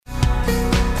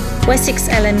Wessex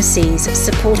LMCs,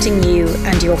 supporting you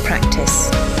and your practice.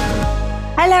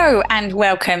 Hello and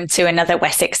welcome to another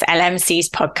Wessex LMCs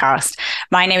podcast.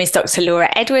 My name is Dr. Laura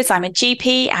Edwards. I'm a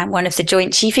GP and one of the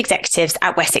Joint Chief Executives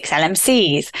at Wessex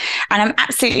LMCs. And I'm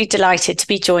absolutely delighted to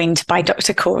be joined by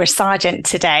Dr. Cora Sargent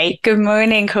today. Good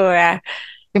morning, Cora.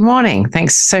 Good morning.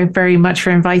 Thanks so very much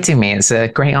for inviting me. It's a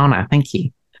great honor. Thank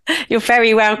you. You're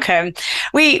very welcome.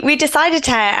 We decided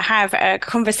to have a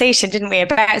conversation, didn't we,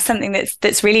 about something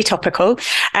that's really topical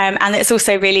and that's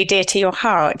also really dear to your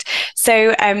heart.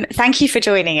 So thank you for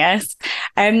joining us.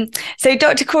 So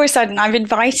Dr. Cora Sargent, I've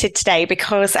invited today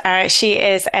because she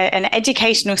is an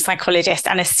educational psychologist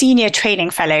and a senior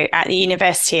training fellow at the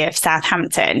University of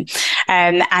Southampton.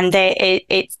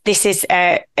 This is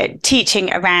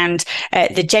teaching around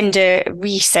the gender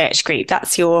research group.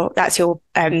 That's your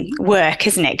work,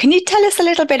 isn't it? Can you tell us a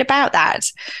little bit about that?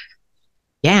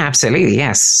 Yeah, absolutely.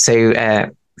 Yes. So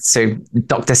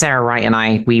Dr. Sarah Wright and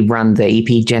I, we run the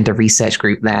EP Gender Research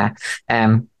Group there.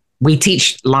 We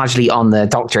teach largely on the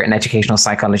doctorate in educational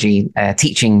psychology,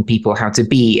 teaching people how to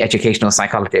be educational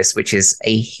psychologists, which is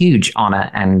a huge honor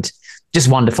and just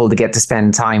wonderful to get to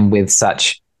spend time with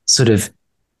such sort of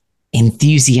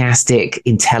enthusiastic,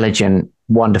 intelligent,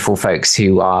 wonderful folks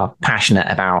who are passionate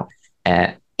about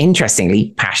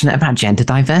interestingly, passionate about gender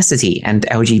diversity and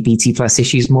LGBT plus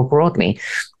issues more broadly.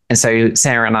 And so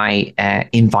Sarah and I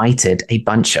invited a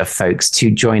bunch of folks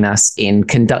to join us in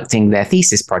conducting their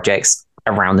thesis projects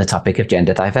around the topic of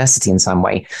gender diversity in some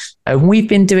way. We've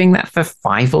been doing that for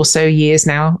 5 or so years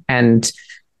now, and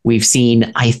we've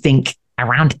seen, I think,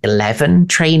 around 11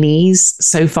 trainees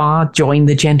so far join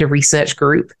the gender research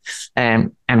group.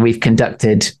 And we've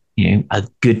conducted a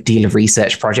good deal of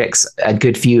research projects, a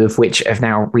good few of which have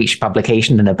now reached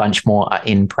publication and a bunch more are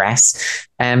in press.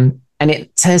 And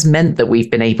it has meant that we've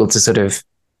been able to sort of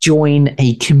join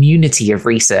a community of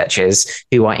researchers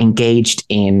who are engaged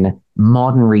in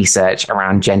modern research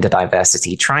around gender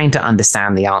diversity, trying to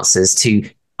understand the answers to,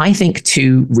 I think,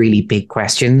 2 really big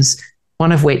questions.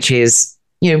 One of which is,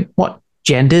 what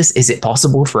genders is it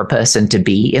possible for a person to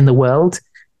be in the world?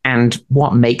 And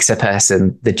what makes a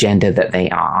person the gender that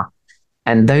they are?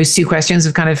 And those 2 questions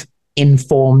have kind of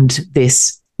informed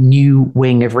this new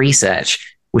wing of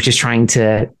research, which is trying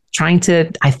to,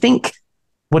 I think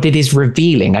what it is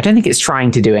revealing, I don't think it's trying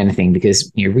to do anything,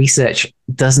 because research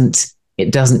doesn't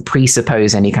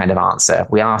presuppose any kind of answer.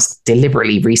 We ask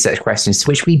deliberately research questions to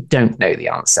which we don't know the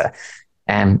answer.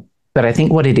 But I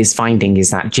think what it is finding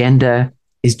is that gender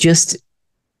is just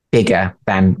bigger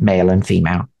than male and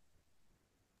female.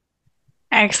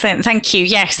 Excellent. Thank you.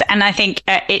 Yes. And I think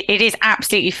it is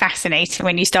absolutely fascinating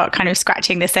when you start kind of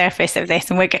scratching the surface of this.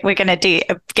 And we're going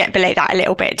to get below that a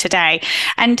little bit today.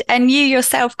 And you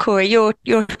yourself, Cora, you're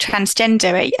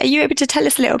transgender. Are you able to tell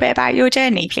us a little bit about your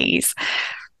journey, please?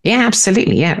 Yeah,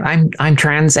 absolutely. Yeah, I'm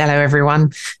trans. Hello,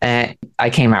 everyone. I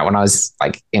came out when I was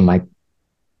in my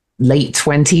late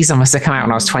 20s. I must have come out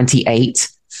when I was 28.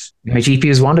 My GP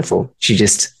was wonderful. She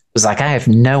just was like, I have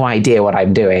no idea what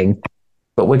I'm doing,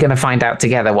 but we're going to find out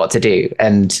together what to do.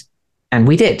 And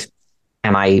we did.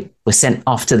 And I was sent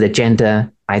off to the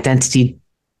gender identity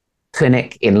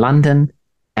clinic in London.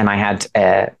 And I had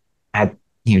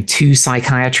 2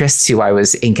 psychiatrists who I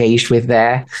was engaged with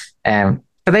there.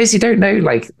 For those who don't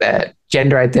know,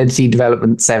 gender identity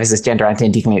development services, gender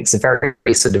identity clinics are very,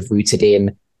 very sort of rooted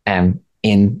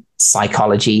in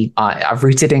psychology. I've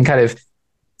rooted in kind of,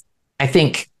 I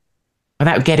think,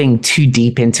 without getting too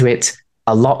deep into it,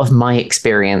 a lot of my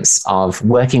experience of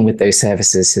working with those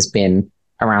services has been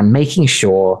around making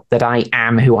sure that I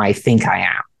am who I think I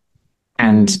am.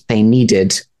 And they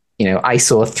needed, I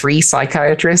saw 3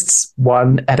 psychiatrists,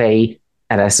 one at a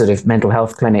sort of mental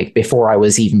health clinic before I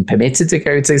was even permitted to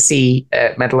go to see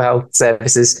mental health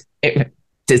services,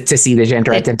 to see the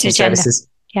gender identity services.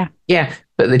 Yeah. Yeah.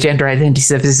 But the gender identity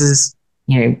services,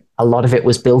 a lot of it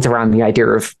was built around the idea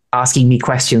of asking me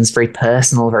questions, very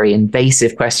personal, very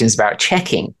invasive questions about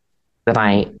checking that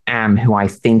I am who I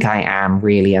think I am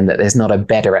really, and that there's not a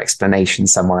better explanation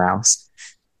somewhere else.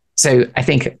 So I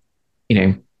think,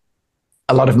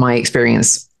 a lot of my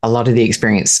experience, a lot of the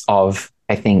experience of,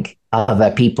 I think,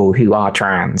 other people who are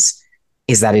trans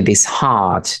is that it is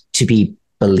hard to be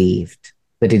believed,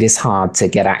 that it is hard to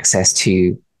get access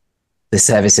to the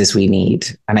services we need.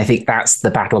 And I think that's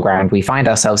the battleground we find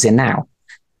ourselves in now,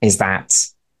 is that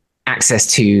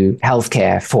access to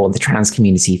healthcare for the trans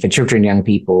community, for children, young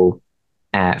people,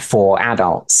 for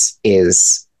adults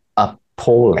is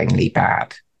appallingly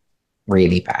bad,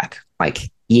 really bad.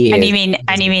 years.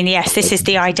 And you mean, yes, this is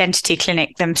the identity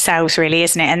clinic themselves, really,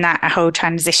 isn't it? And that whole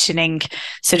transitioning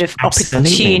sort of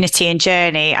opportunity and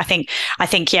journey. I think,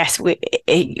 yes,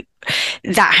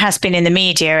 that has been in the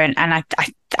media, and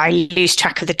I lose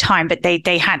track of the time, but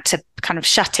they had to kind of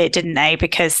shut it, didn't they?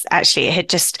 Because actually it had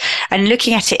just, and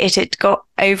looking at it, it had got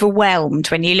overwhelmed.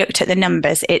 When you looked at the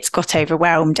numbers, it's got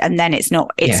overwhelmed, and then it's no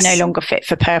longer fit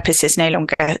for purpose. It's no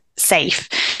longer safe.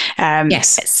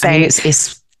 Yes. So I mean,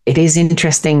 it is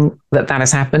interesting that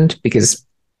has happened, because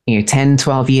 10,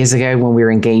 12 years ago, when we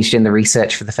were engaged in the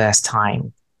research for the first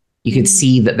time, you could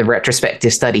see that the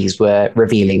retrospective studies were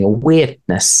revealing a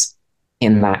weirdness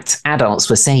in that adults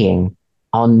were saying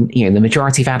the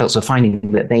majority of adults were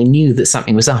finding that they knew that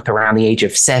something was up around the age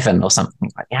of 7 or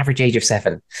something, like the average age of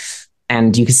 7.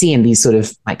 And you could see in these sort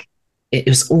of it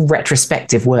was all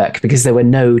retrospective work, because there were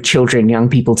no children, young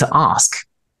people to ask.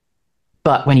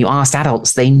 But when you asked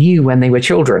adults, they knew when they were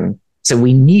children. So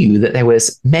we knew that there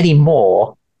was many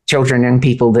more children, young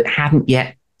people that hadn't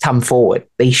yet come forward.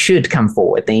 They should come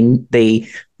forward. We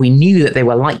knew that they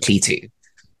were likely to,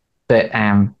 but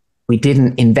we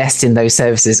didn't invest in those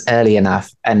services early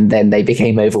enough, and then they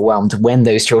became overwhelmed when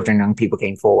those children, young people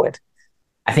came forward.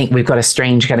 I think we've got a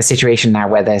strange kind of situation now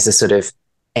where there's a sort of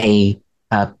a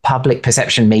public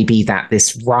perception, maybe, that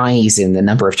this rise in the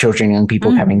number of children, young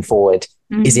people coming forward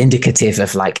is indicative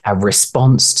of a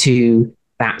response to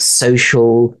that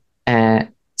social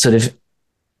sort of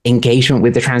engagement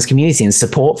with the trans community and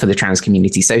support for the trans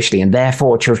community socially. And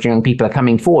therefore, children, young people are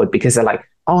coming forward because they're like,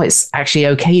 oh, it's actually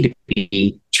okay to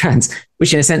be trans,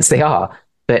 which in a sense they are.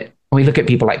 But when we look at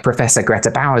people like Professor Greta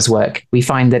Bauer's work, we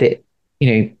find that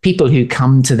people who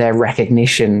come to their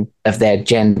recognition of their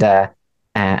gender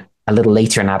a little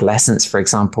later in adolescence, for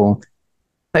example,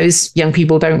 those young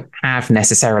people don't have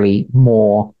necessarily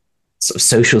more sort of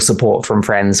social support from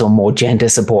friends, or more gender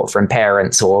support from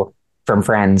parents or from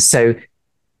friends. So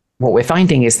what we're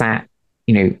finding is that,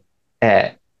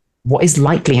 what is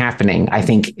likely happening, I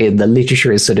think, in the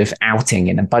literature is sort of outing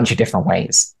in a bunch of different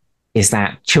ways, is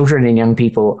that children and young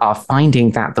people are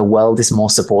finding that the world is more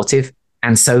supportive.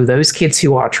 And so those kids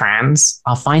who are trans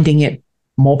are finding it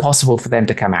more possible for them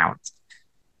to come out.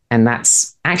 And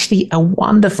that's actually a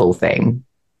wonderful thing.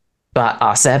 But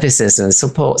our services and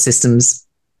support systems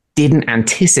didn't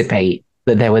anticipate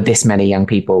that there were this many young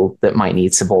people that might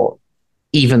need support,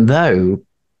 even though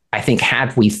I think,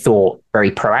 had we thought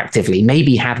very proactively,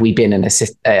 maybe had we been in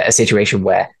a situation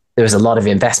where there was a lot of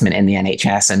investment in the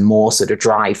NHS and more sort of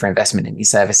drive for investment in these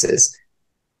services,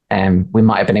 we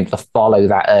might have been able to follow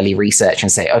that early research and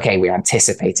say, okay, we're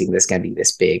anticipating there's going to be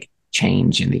this big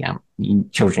change in the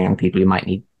children, young people who might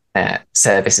need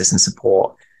services and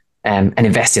support, and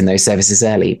invest in those services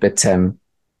early. But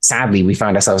sadly, we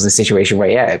find ourselves in a situation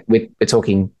where, we're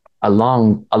talking a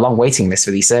long waiting list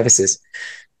for these services.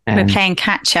 We're playing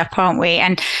catch up, aren't we?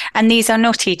 And these are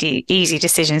not easy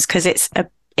decisions, because it's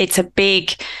a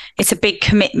big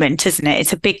commitment, isn't it?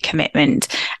 It's a big commitment,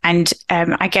 and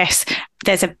I guess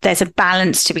there's a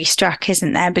balance to be struck,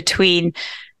 isn't there, between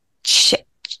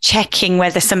checking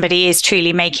whether somebody is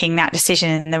truly making that decision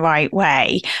in the right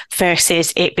way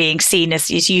versus it being seen as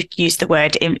you use the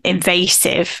word,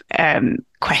 invasive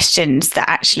questions that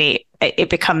actually it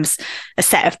becomes a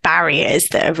set of barriers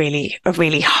that are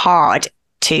really hard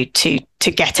to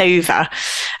get over.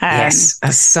 Yes,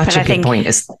 that's such a good point.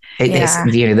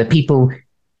 The people,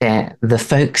 the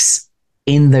folks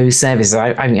in those services.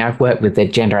 I mean, I've worked with the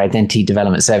Gender Identity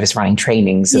Development Service running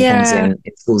trainings and things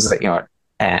in schools that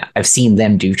I've seen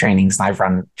them do trainings, and I've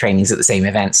run trainings at the same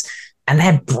events, and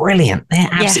they're brilliant. They're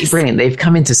absolutely brilliant. They've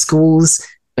come into schools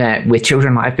with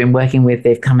children that I've been working with.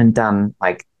 They've come and done,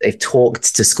 they've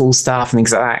talked to school staff and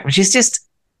things like that, which is just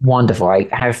wonderful. I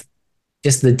have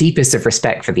just the deepest of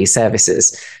respect for these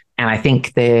services. And I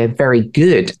think they're very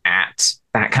good at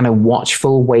that kind of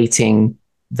watchful waiting,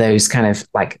 those kind of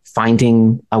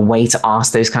finding a way to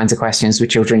ask those kinds of questions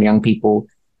with children, young people.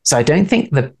 So I don't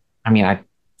think I'm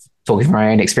talking from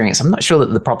my own experience, I'm not sure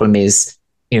that the problem is,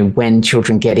 when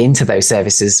children get into those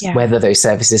services, whether those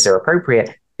services are appropriate.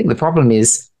 I think the problem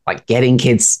is getting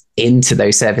kids into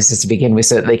those services to begin with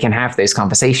so that they can have those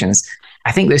conversations.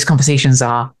 I think those conversations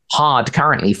are hard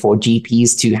currently for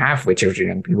GPs to have with children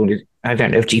and people. I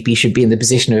don't know if GPs should be in the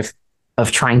position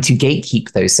of trying to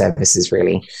gatekeep those services,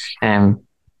 really.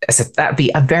 So that'd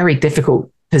be a very difficult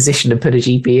position to put a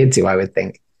GP into, I would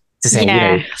think, to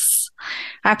say,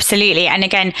 Absolutely. And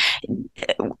again,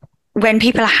 when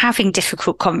people are having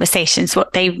difficult conversations,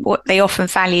 what they often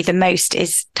value the most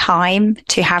is time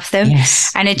to have them.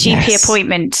 Yes. And a GP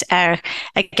appointment,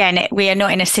 again, we are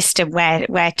not in a system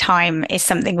where time is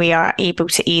something we are able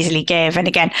to easily give. And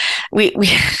again, we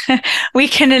we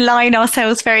can align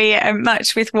ourselves very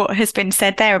much with what has been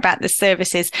said there about the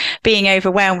services being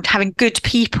overwhelmed, having good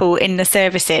people in the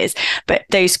services, but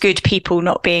those good people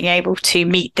not being able to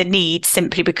meet the needs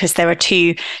simply because there are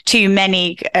too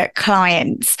many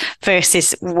clients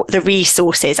versus the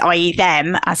resources, i.e.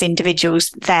 them as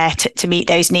individuals there to meet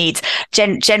those needs.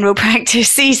 General practice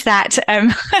sees that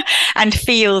and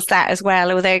feels that as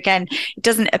well, although again, it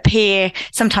doesn't appear,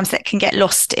 sometimes that can get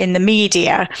lost in the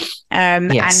media.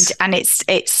 Yes. And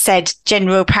it's said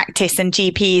general practice and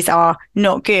GPs are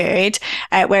not good,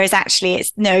 whereas actually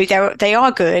it's no, they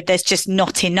are good, there's just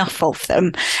not enough of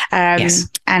them. Yes.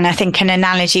 And I think an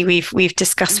analogy we've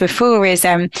discussed before is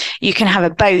you can have a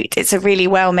boat, it's a really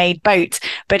well-made boat,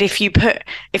 but if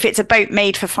it's a boat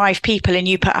made for 5 people and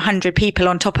you put 100 people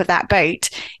on top of that boat,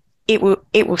 it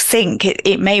will sink.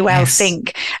 It may well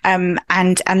sink. And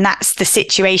that's the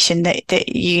situation that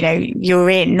you're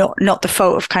in, not the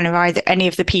fault of kind of either any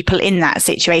of the people in that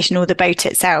situation or the boat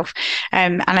itself.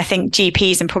 And I think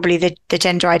GPs and probably the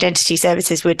gender identity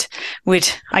services would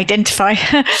identify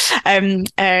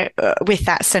with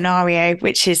that scenario,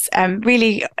 which is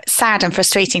really sad and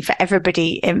frustrating for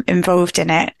everybody involved in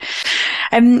it.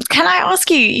 Can I ask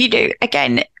you,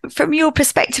 again, from your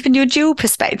perspective and your dual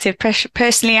perspective,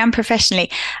 personally and professionally,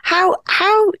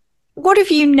 what have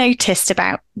you noticed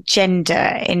about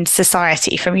gender in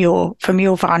society from your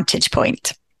vantage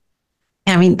point?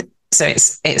 I mean, so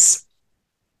it's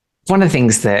one of the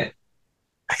things that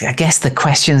I guess the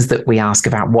questions that we ask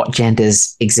about what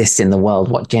genders exist in the world,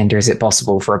 what gender is it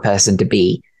possible for a person to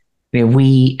be?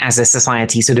 We as a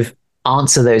society sort of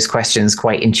answer those questions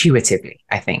quite intuitively,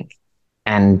 I think,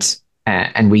 and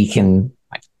we can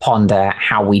ponder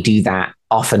how we do that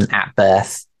often at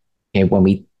birth, when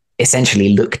we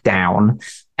essentially look down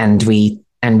and we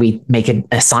make an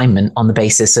assignment on the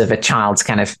basis of a child's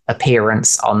kind of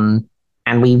appearance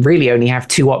and we really only have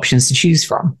 2 options to choose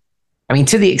from. I mean,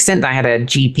 to the extent that I had a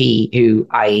GP who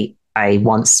I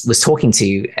once was talking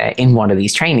to in one of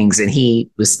these trainings, and he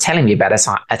was telling me about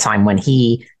a time when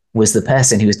he was the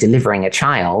person who was delivering a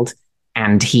child,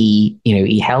 and he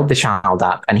held the child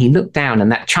up and he looked down,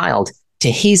 and that child,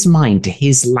 to his mind, to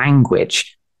his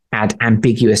language, had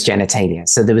ambiguous genitalia.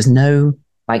 So there was no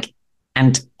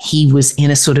and he was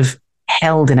in a sort of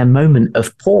held in a moment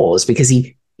of pause because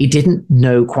he didn't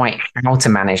know quite how to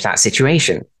manage that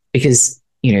situation, because,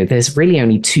 there's really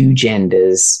only 2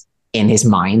 genders in his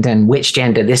mind, and which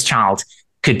gender this child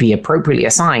could be appropriately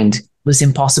assigned was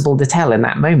impossible to tell in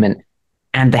that moment.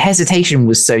 And the hesitation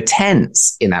was so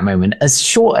tense in that moment, as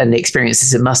short an experience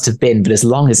as it must have been, but as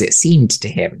long as it seemed to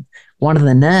him. One of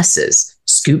the nurses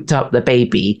scooped up the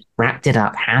baby, wrapped it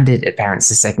up, handed it to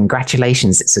parents and said,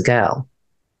 "Congratulations, it's a girl."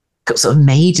 Sort of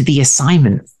made the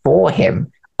assignment for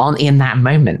him in that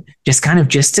moment, just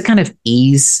to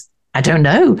ease, I don't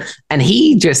know. And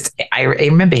I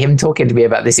remember him talking to me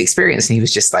about this experience, and he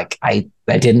was just like, I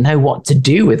didn't know what to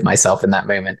do with myself in that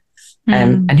moment.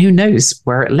 And who knows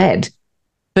where it led.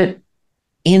 But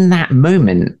in that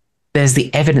moment, there's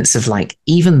the evidence of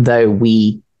even though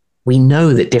we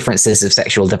know that differences of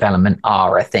sexual development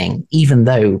are a thing, even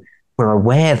though we're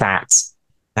aware that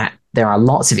there are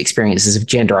lots of experiences of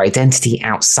gender identity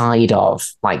outside of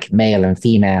male and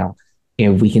female.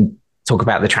 We can talk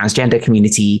about the transgender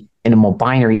community in a more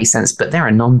binary sense, but there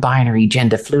are non-binary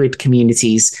gender fluid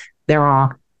communities. There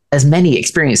are as many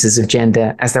experiences of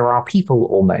gender as there are people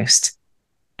almost.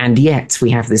 And yet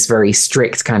we have this very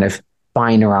strict kind of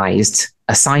binarized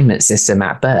assignment system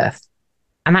at birth.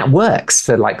 And that works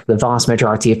for the vast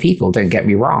majority of people, don't get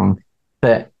me wrong,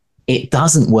 but it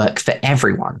doesn't work for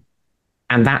everyone.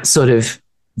 And that sort of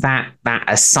that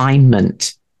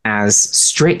assignment, as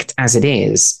strict as it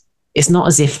is, it's not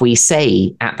as if we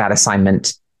say at that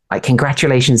assignment,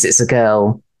 "Congratulations, it's a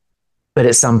girl," but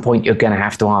at some point you're going to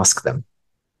have to ask them,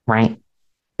 right?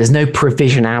 There's no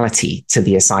provisionality to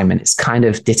the assignment. It's kind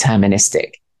of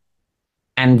deterministic.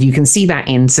 And you can see that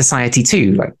in society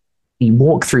too. You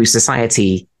walk through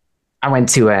society. I went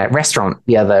to a restaurant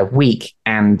the other week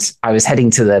and I was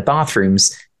heading to the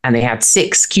bathrooms, and they had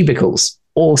 6 cubicles,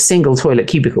 all single toilet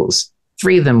cubicles.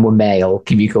 3 of them were male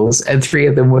cubicles and 3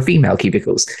 of them were female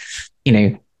cubicles.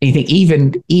 You think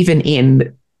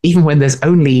even when there's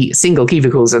only single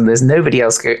cubicles and there's nobody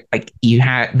else,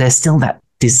 there's still that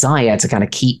desire to kind of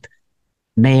keep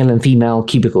male and female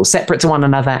cubicles separate to one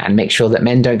another and make sure that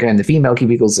men don't go in the female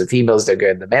cubicles and females don't go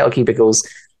in the male cubicles.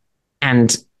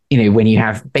 And when you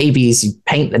have babies, you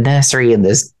paint the nursery and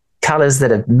there's colors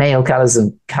that are male colors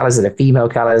and colors that are female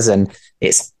colors. And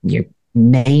it's,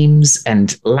 names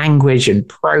and language and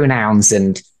pronouns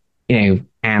and,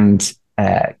 and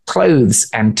clothes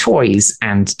and toys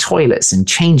and toilets and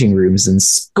changing rooms and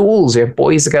schools. We have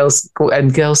boys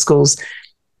and girls schools,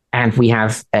 and we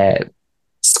have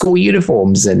school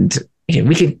uniforms, and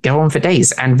we could go on for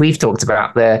days. And we've talked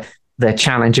about the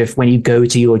challenge of when you go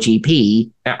to your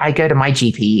GP. I go to my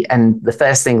GP, and the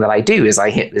first thing that I do is I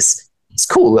hit this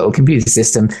cool little computer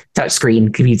system,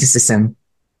 touchscreen computer system,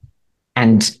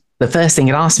 and the first thing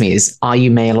it asks me is, are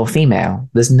you male or female?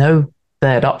 There's no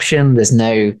third option. There's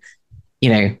no,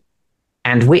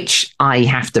 and which I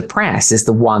have to press is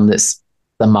the one that's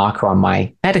the marker on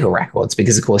my medical records,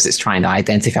 because of course it's trying to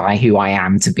identify who I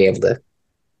am to be able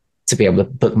to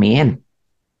book me in.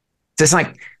 So it's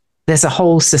like there's a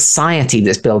whole society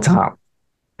that's built up,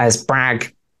 as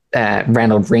Bragg,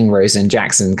 Reynolds, Ringrose, and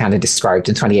Jackson kind of described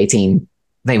in 2018.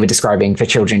 They were describing for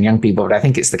children and young people, but I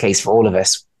think it's the case for all of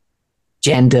us.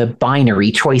 Gender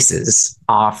binary choices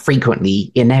are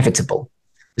frequently inevitable.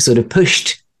 We're sort of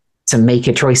pushed to make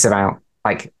a choice about,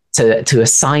 like, to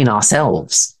assign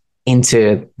ourselves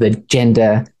into the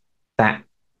gender that,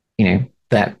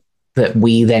 that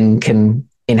we then can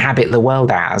inhabit the world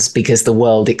as, because the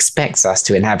world expects us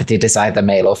to inhabit it as either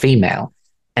male or female.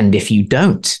 And if you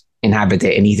don't inhabit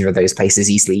it in either of those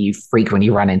places easily, you frequently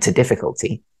run into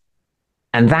difficulty.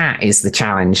 And that is the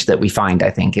challenge that we find, I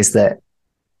think, is that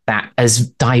as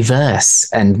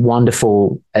diverse and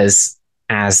wonderful as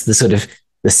the sort of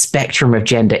the spectrum of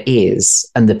gender is,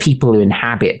 and the people who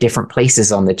inhabit different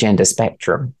places on the gender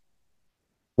spectrum,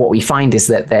 what we find is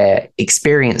that their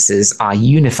experiences are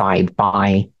unified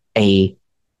by a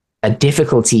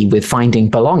difficulty with finding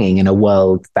belonging in a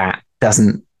world that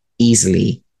doesn't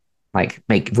easily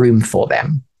make room for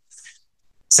them.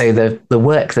 So the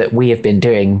work that we have been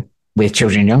doing with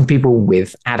children and young people,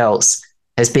 with adults,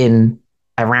 has been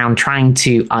around trying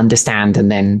to understand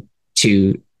and then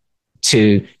to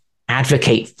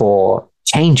advocate for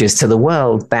changes to the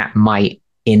world that might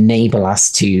enable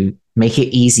us to make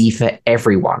it easy for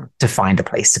everyone to find a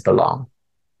place to belong.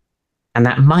 And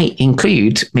that might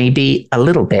include maybe a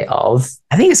little bit of,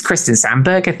 I think it's Kristen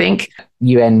Sandberg,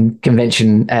 UN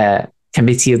Convention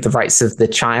Committee of the Rights of the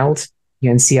Child,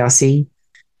 UNCRC,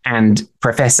 and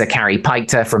Professor Carrie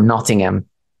Pykter from Nottingham.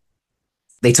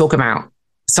 They talk about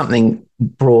something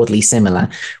broadly similar,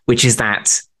 which is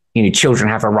that children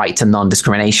have a right to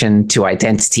non-discrimination, to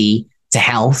identity, to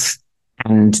health,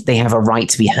 and they have a right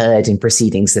to be heard in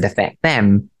proceedings that affect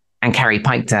them. And Carrie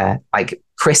Pykter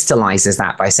crystallizes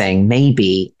that by saying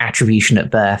maybe attribution at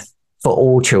birth for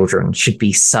all children should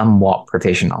be somewhat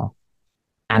provisional,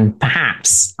 and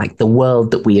perhaps the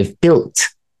world that we have built,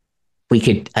 we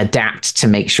could adapt to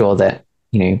make sure that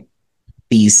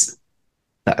these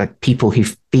people who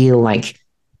feel like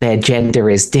their gender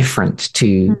is different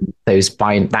to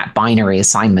that binary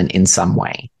assignment in some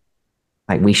way.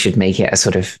 We should make it a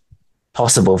sort of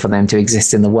possible for them to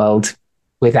exist in the world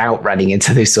without running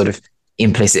into those sort of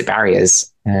implicit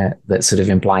barriers that sort of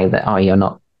imply that, you're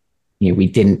not, we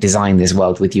didn't design this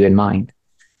world with you in mind.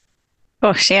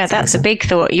 Gosh, yeah, that's a big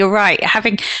thought. You're right.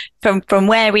 Having from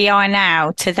where we are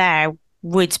now to there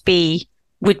would be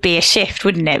a shift,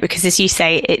 wouldn't it? Because as you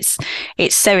say,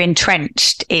 it's so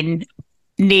entrenched in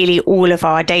nearly all of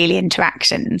our daily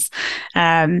interactions.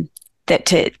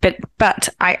 But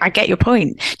I get your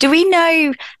point. Do we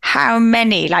know how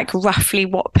many, roughly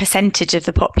what percentage of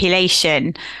the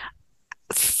population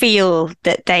feel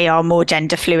that they are more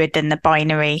gender fluid than the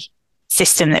binary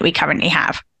system that we currently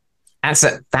have?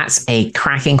 That's a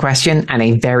cracking question and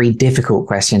a very difficult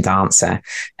question to answer.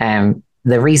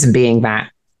 The reason being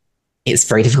that it's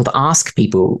very difficult to ask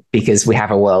people, because we have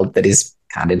a world that is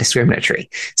kind of discriminatory.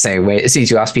 So as soon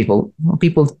as you ask people,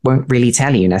 people won't really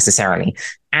tell you necessarily.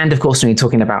 And of course, when you're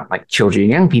talking about children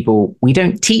and young people, we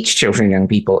don't teach children and young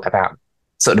people about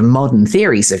sort of modern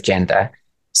theories of gender.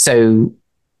 So,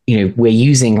 we're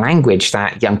using language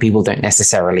that young people don't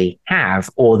necessarily have,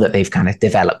 or that they've kind of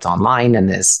developed online, and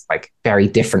there's very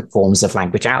different forms of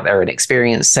language out there and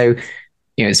experience. So,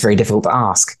 it's very difficult to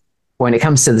ask. When it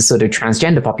comes to the sort of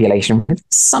transgender population,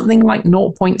 something like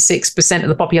 0.6% of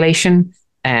the population,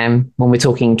 when we're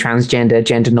talking transgender,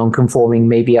 gender non-conforming,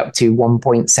 maybe up to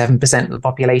 1.7% of the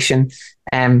population.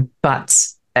 But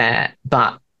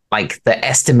the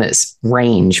estimates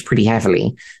range pretty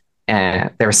heavily.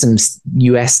 There are some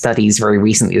US studies very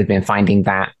recently that have been finding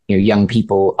that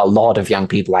a lot of young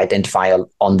people identify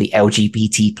on the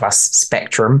LGBT plus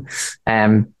spectrum,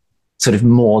 sort of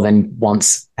more than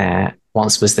once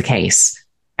was the case.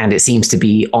 And it seems to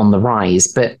be on the rise.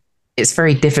 But it's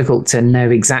very difficult to know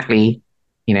exactly,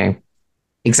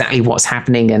 exactly what's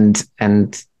happening.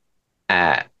 And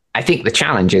I think the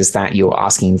challenge is that you're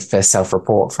asking for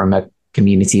self-report from a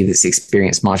community that's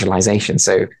experienced marginalization.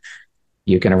 So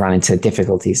you're going to run into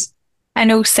difficulties.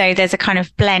 And also there's a kind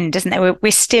of blend, isn't there?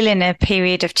 We're still in a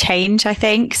period of change, I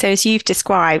think. So as you've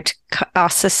described, our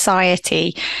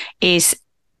society is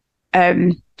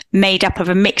made up of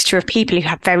a mixture of people who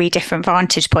have very different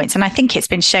vantage points. And I think it's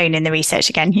been shown in the research,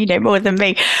 again, you know more than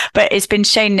me, but it's been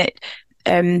shown that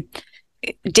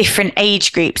different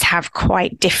age groups have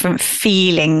quite different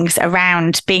feelings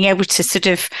around being able to sort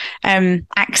of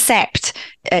accept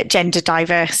gender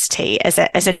diversity as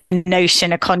a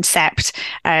notion, a concept.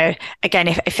 Again,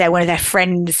 if they're one of their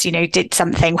friends, did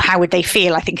something, how would they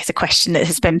feel? I think is a question that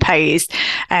has been posed,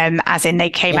 as in they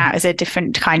came out as a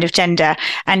different kind of gender.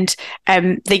 And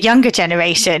the younger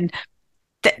generation,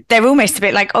 they're almost a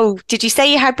bit like, oh, did you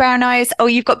say you had brown eyes? Oh,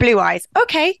 you've got blue eyes.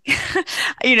 Okay.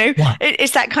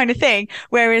 It's that kind of thing.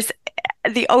 Whereas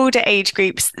the older age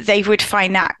groups, they would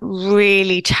find that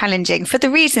really challenging for the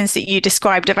reasons that you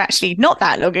described of actually not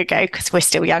that long ago, because we're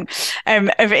still young, in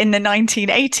the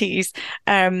 1980s,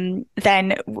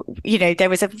 then, there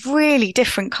was a really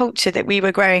different culture that we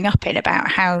were growing up in about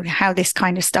how this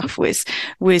kind of stuff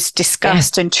was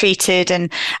discussed and treated.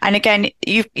 And again,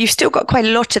 you've still got quite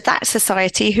a lot of that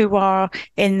society who are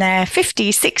in their 50s,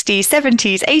 60s,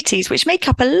 70s, 80s, which make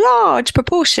up a large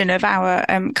proportion of our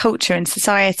culture and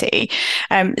society.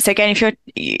 So again,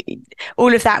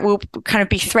 all of that will kind of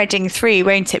be threading through,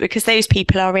 won't it? Because those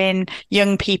people are in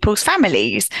young people's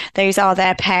families. Those are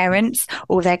their parents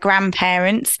or their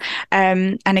grandparents.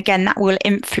 And again, that will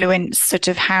influence sort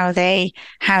of how they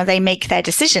make their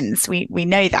decisions. We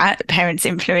know that parents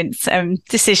influence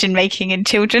decision making in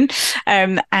children,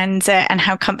 and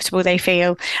how comfortable they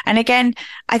feel. And again,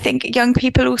 I think young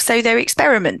people also, they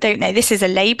experiment, don't they? This is a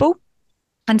label.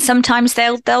 And sometimes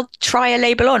they'll try a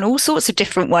label on all sorts of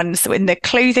different ones, so in the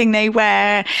clothing they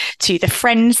wear, to the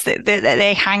friends that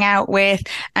they hang out with.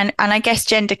 And I guess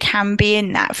gender can be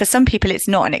in that. For some people, it's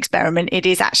not an experiment. It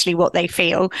is actually what they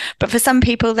feel. But for some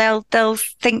people, they'll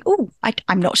think, oh,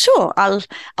 I'm not sure.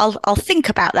 I'll think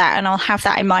about that, and I'll have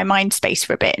that in my mind space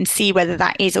for a bit and see whether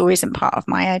that is or isn't part of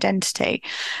my identity.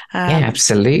 Yeah,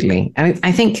 absolutely.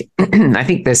 I think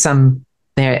there's some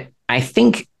there. I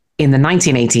think in the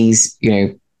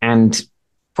 1980s, and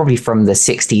probably from the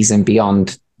 60s and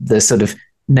beyond, the sort of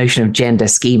notion of gender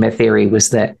schema theory was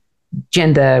that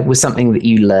gender was something that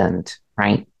you learned,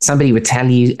 right? Somebody would tell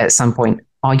you at some point,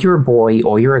 oh, you're a boy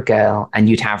or you're a girl, and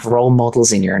you'd have role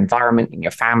models in your environment, in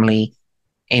your family,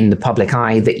 in the public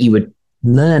eye, that you would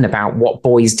learn about what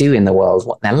boys do in the world,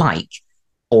 what they're like,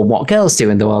 or what girls do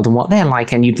in the world and what they're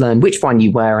like, and you'd learn which one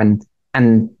you were, and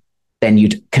then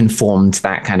you'd conform to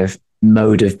that kind of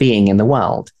mode of being in the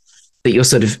world, that your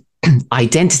sort of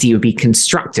identity would be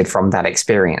constructed from that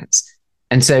experience.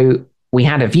 And so we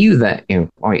had a view that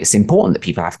it's important that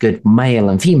people have good male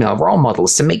and female role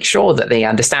models to make sure that they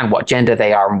understand what gender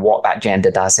they are and what that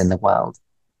gender does in the world.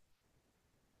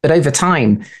 But over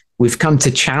time, we've come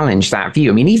to challenge that view.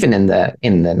 I mean, even in the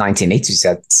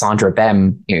 1980s, Sandra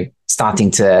Bem, starting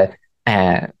to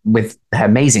with her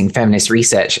amazing feminist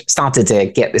research, started to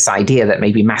get this idea that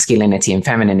maybe masculinity and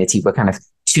femininity were kind of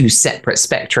two separate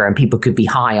spectra, and people could be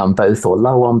high on both or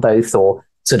low on both or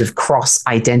sort of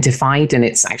cross-identified. And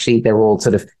it's actually, they're all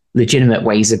sort of legitimate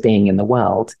ways of being in the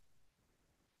world.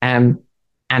 And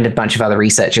a bunch of other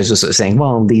researchers were sort of saying,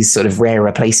 well, these sort of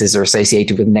rarer places are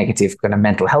associated with negative kind of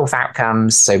mental health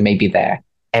outcomes. So maybe they're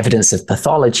evidence of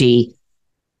pathology.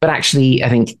 But actually, I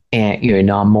think, in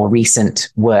our more recent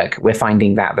work, we're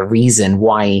finding that the reason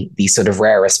why these sort of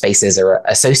rarer spaces are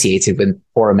associated with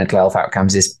poorer mental health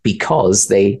outcomes is because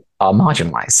they are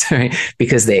marginalized, right?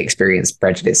 Because they experience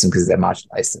prejudice and because they're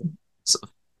marginalized, and sort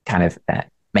of kind of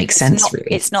makes sense, really.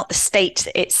 It's not the state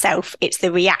itself, it's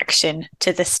the reaction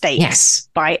to the state. Yes.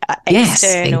 By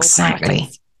external exactly.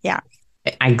 factors. Yeah.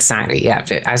 Exactly, yeah.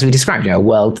 As we described, a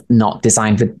world not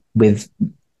designed with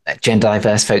gender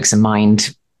diverse folks in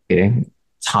mind.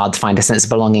 It's hard to find a sense of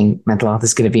belonging. Mental health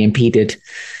is going to be impeded.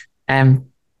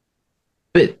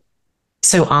 But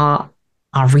so our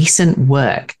recent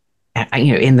work,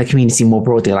 in the community more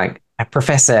broadly, like a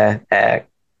professor, so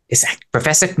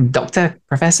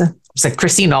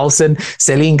Christine Olson,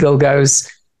 Celine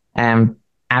Gilgos,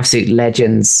 absolute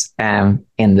legends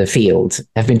in the field,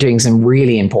 have been doing some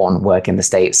really important work in the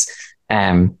States,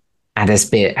 and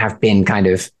have been kind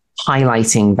of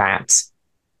highlighting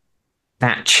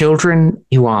that children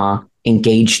who are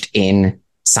engaged in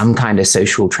some kind of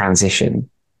social transition,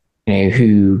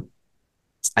 who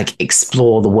like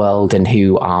explore the world and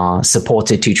who are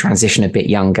supported to transition a bit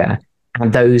younger,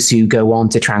 and those who go on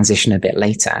to transition a bit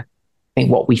later. I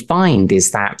think what we find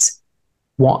is that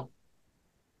what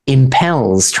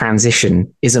impels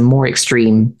transition is a more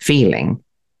extreme feeling.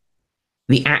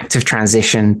 The act of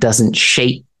transition doesn't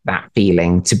shape that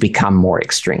feeling to become more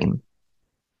extreme.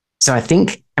 So I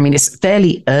think, I mean, it's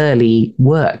fairly early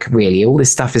work, really. All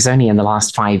this stuff is only in the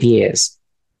last 5 years.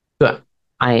 But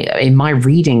in my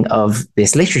reading of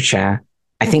this literature,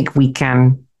 I think we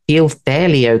can feel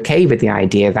fairly okay with the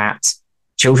idea that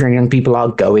children and young people are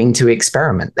going to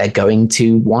experiment. They're going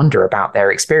to wonder about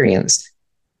their experience.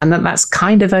 And that's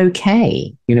kind of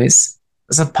okay. You know, it's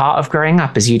a part of growing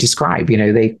up, as you describe. You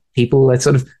know, people are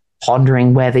sort of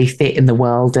pondering where they fit in the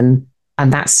world, and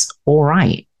that's all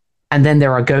right. And then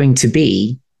there are going to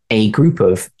be a group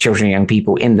of children and young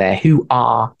people in there who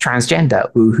are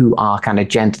transgender, who are kind of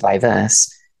gender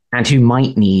diverse, and who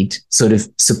might need sort of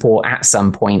support at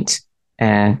some point,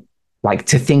 like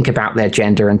to think about their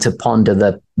gender and to ponder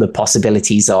the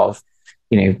possibilities of,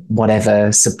 you know,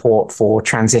 whatever support for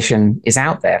transition is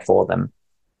out there for them.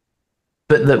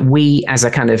 But that we as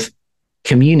a kind of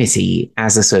community,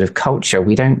 as a sort of culture,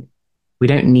 we don't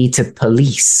need to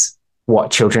police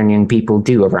what children and young people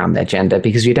do around their gender,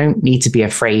 because we don't need to be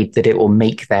afraid that it will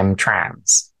make them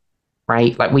trans,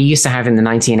 right? Like we used to have in the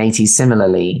 1980s,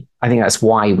 similarly. I think that's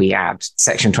why we had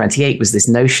Section 28, was this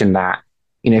notion that,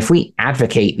 you know, if we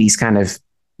advocate these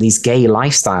gay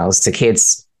lifestyles to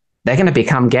kids, they're going to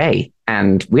become gay,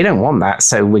 and we don't want that.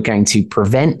 So we're going to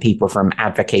prevent people from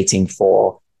advocating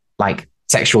for like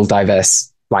sexual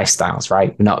diverse lifestyles,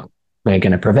 right? We're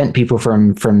going to prevent people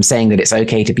from saying that it's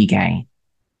okay to be gay.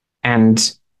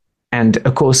 And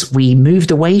of course, we moved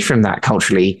away from that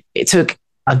culturally. It took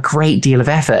a great deal of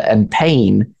effort and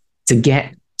pain to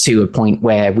get to a point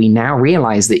where we now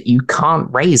realize that you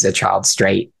can't raise a child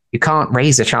straight. You can't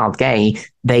raise a child gay.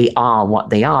 They are what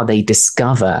they are. They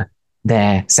discover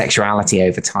their sexuality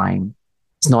over time.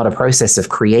 It's not a process of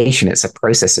creation. It's a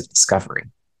process of discovery.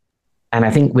 And I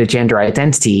think with gender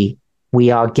identity, we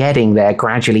are getting there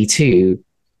gradually too,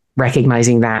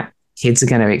 recognizing that kids are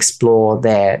going to explore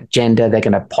their gender. They're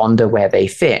going to ponder where they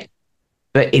fit,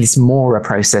 but it's more a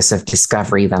process of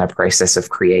discovery than a process of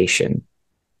creation.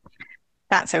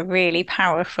 That's a really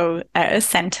powerful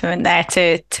sentiment there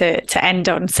to end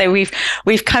on. So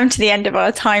we've come to the end of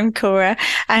our time, Cora,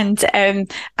 and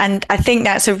I think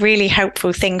that's a really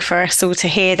helpful thing for us all to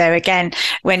hear. Though, again,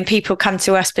 when people come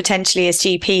to us potentially as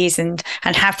GPs and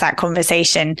have that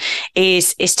conversation,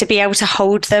 is to be able to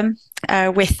hold them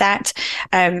with that.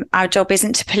 Our job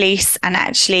isn't to police, and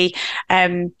actually,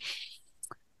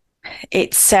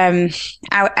 it's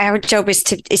our job is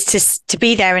to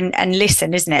be there and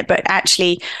listen, isn't it? But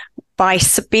actually, by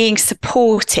being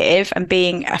supportive and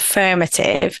being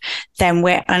affirmative, then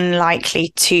we're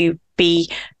unlikely to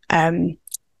be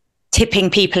tipping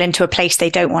people into a place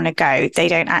they don't want to go. They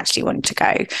don't actually want to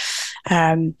go.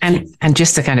 And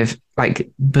just to kind of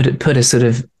like put a sort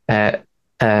of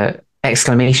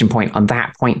exclamation point on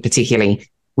that point particularly,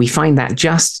 we find that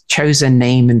just chosen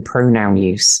name and pronoun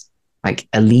use like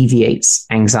alleviates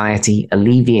anxiety,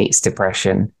 alleviates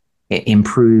depression. It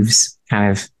improves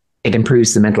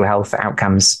the mental health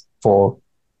outcomes for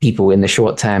people in the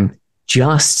short term.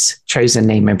 Just chosen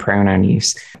name and pronoun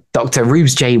use. Dr.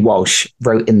 Rubes J. Walsh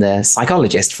wrote in The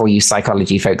Psychologist, for you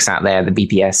psychology folks out there, the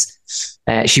BPS.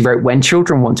 She wrote, when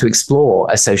children want to explore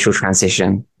a social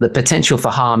transition, the potential for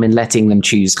harm in letting them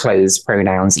choose clothes,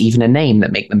 pronouns, even a name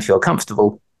that make them feel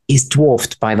comfortable is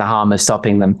dwarfed by the harm of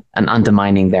stopping them and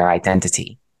undermining their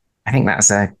identity. I think that's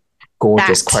a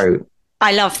gorgeous quote.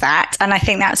 I love that. And I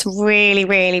think that's really,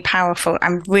 really powerful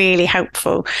and really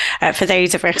helpful for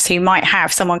those of us who might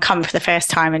have someone come for the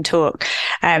first time and talk.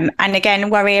 And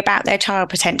again, worry about their child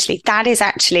potentially. That is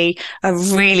actually a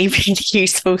really, really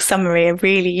useful summary, a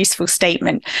really useful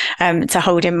statement to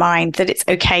hold in mind, that it's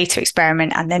okay to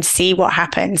experiment and then see what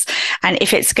happens. And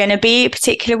if it's going to be a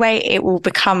particular way, it will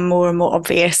become more and more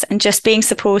obvious. And just being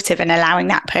supportive and allowing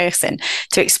that person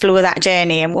to explore that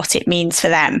journey and what it means for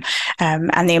them,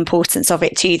 and the importance of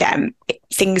it to them,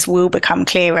 things will become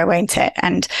clearer, won't it?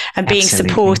 And being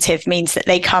supportive means that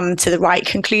they come to the right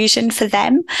conclusion for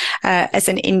them as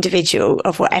an individual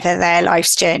of whatever their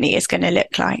life's journey is going to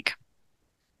look like.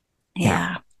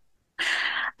 Yeah.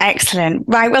 Excellent.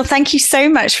 Right. Well, thank you so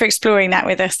much for exploring that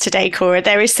with us today, Cora.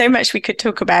 There is so much we could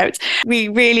talk about. We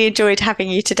really enjoyed having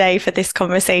you today for this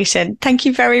conversation. Thank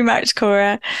you very much,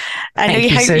 Cora.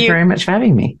 Thank you so very much for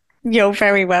having me. You're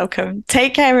very welcome.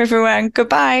 Take care, everyone.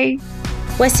 Goodbye.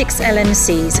 Wessex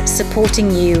LMCs,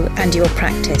 supporting you and your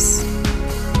practice.